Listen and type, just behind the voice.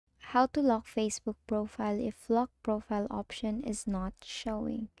how to lock Facebook profile if lock profile option is not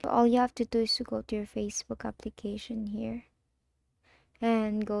showing. All you have to do is to go to your Facebook application here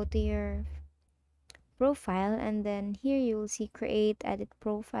and go to your profile, and then here you will see create edit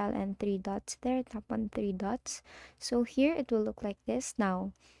profile and three dots there. Tap on three dots. So here it will look like this.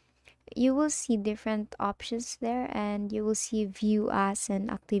 Now you will see different options there, and you will see view as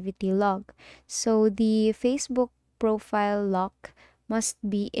and activity log. So the Facebook profile lock must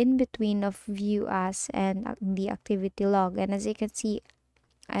be in between of view as and the activity log. And as you can see,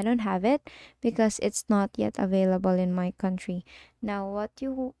 I don't have it because it's not yet available in my country. Now what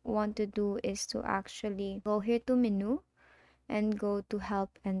you want to do is to actually go here to menu and go to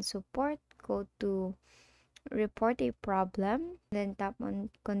help and support, go to report a problem, then tap on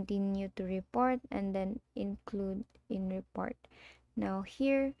continue to report, and then include in report. Now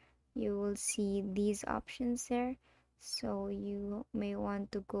here you will see these options there, so you may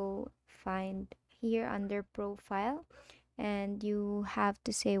want to go find here under profile, and you have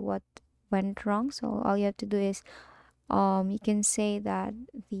to say what went wrong. So all you have to do is you can say that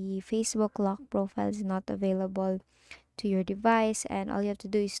the Facebook lock profile is not available to your device, and all you have to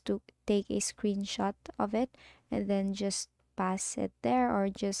do is to take a screenshot of it and then just pass it there or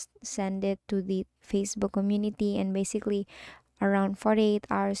just send it to the Facebook community, and basically around 48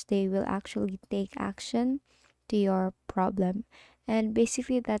 hours they will actually take action to your problem. And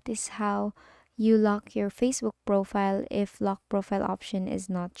basically that is how you lock your Facebook profile if lock profile option is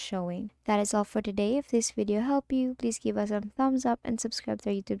not showing. That is all for today. If this video helped you, please give us a thumbs up and subscribe to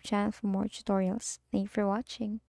our YouTube channel for more tutorials. Thank you for watching.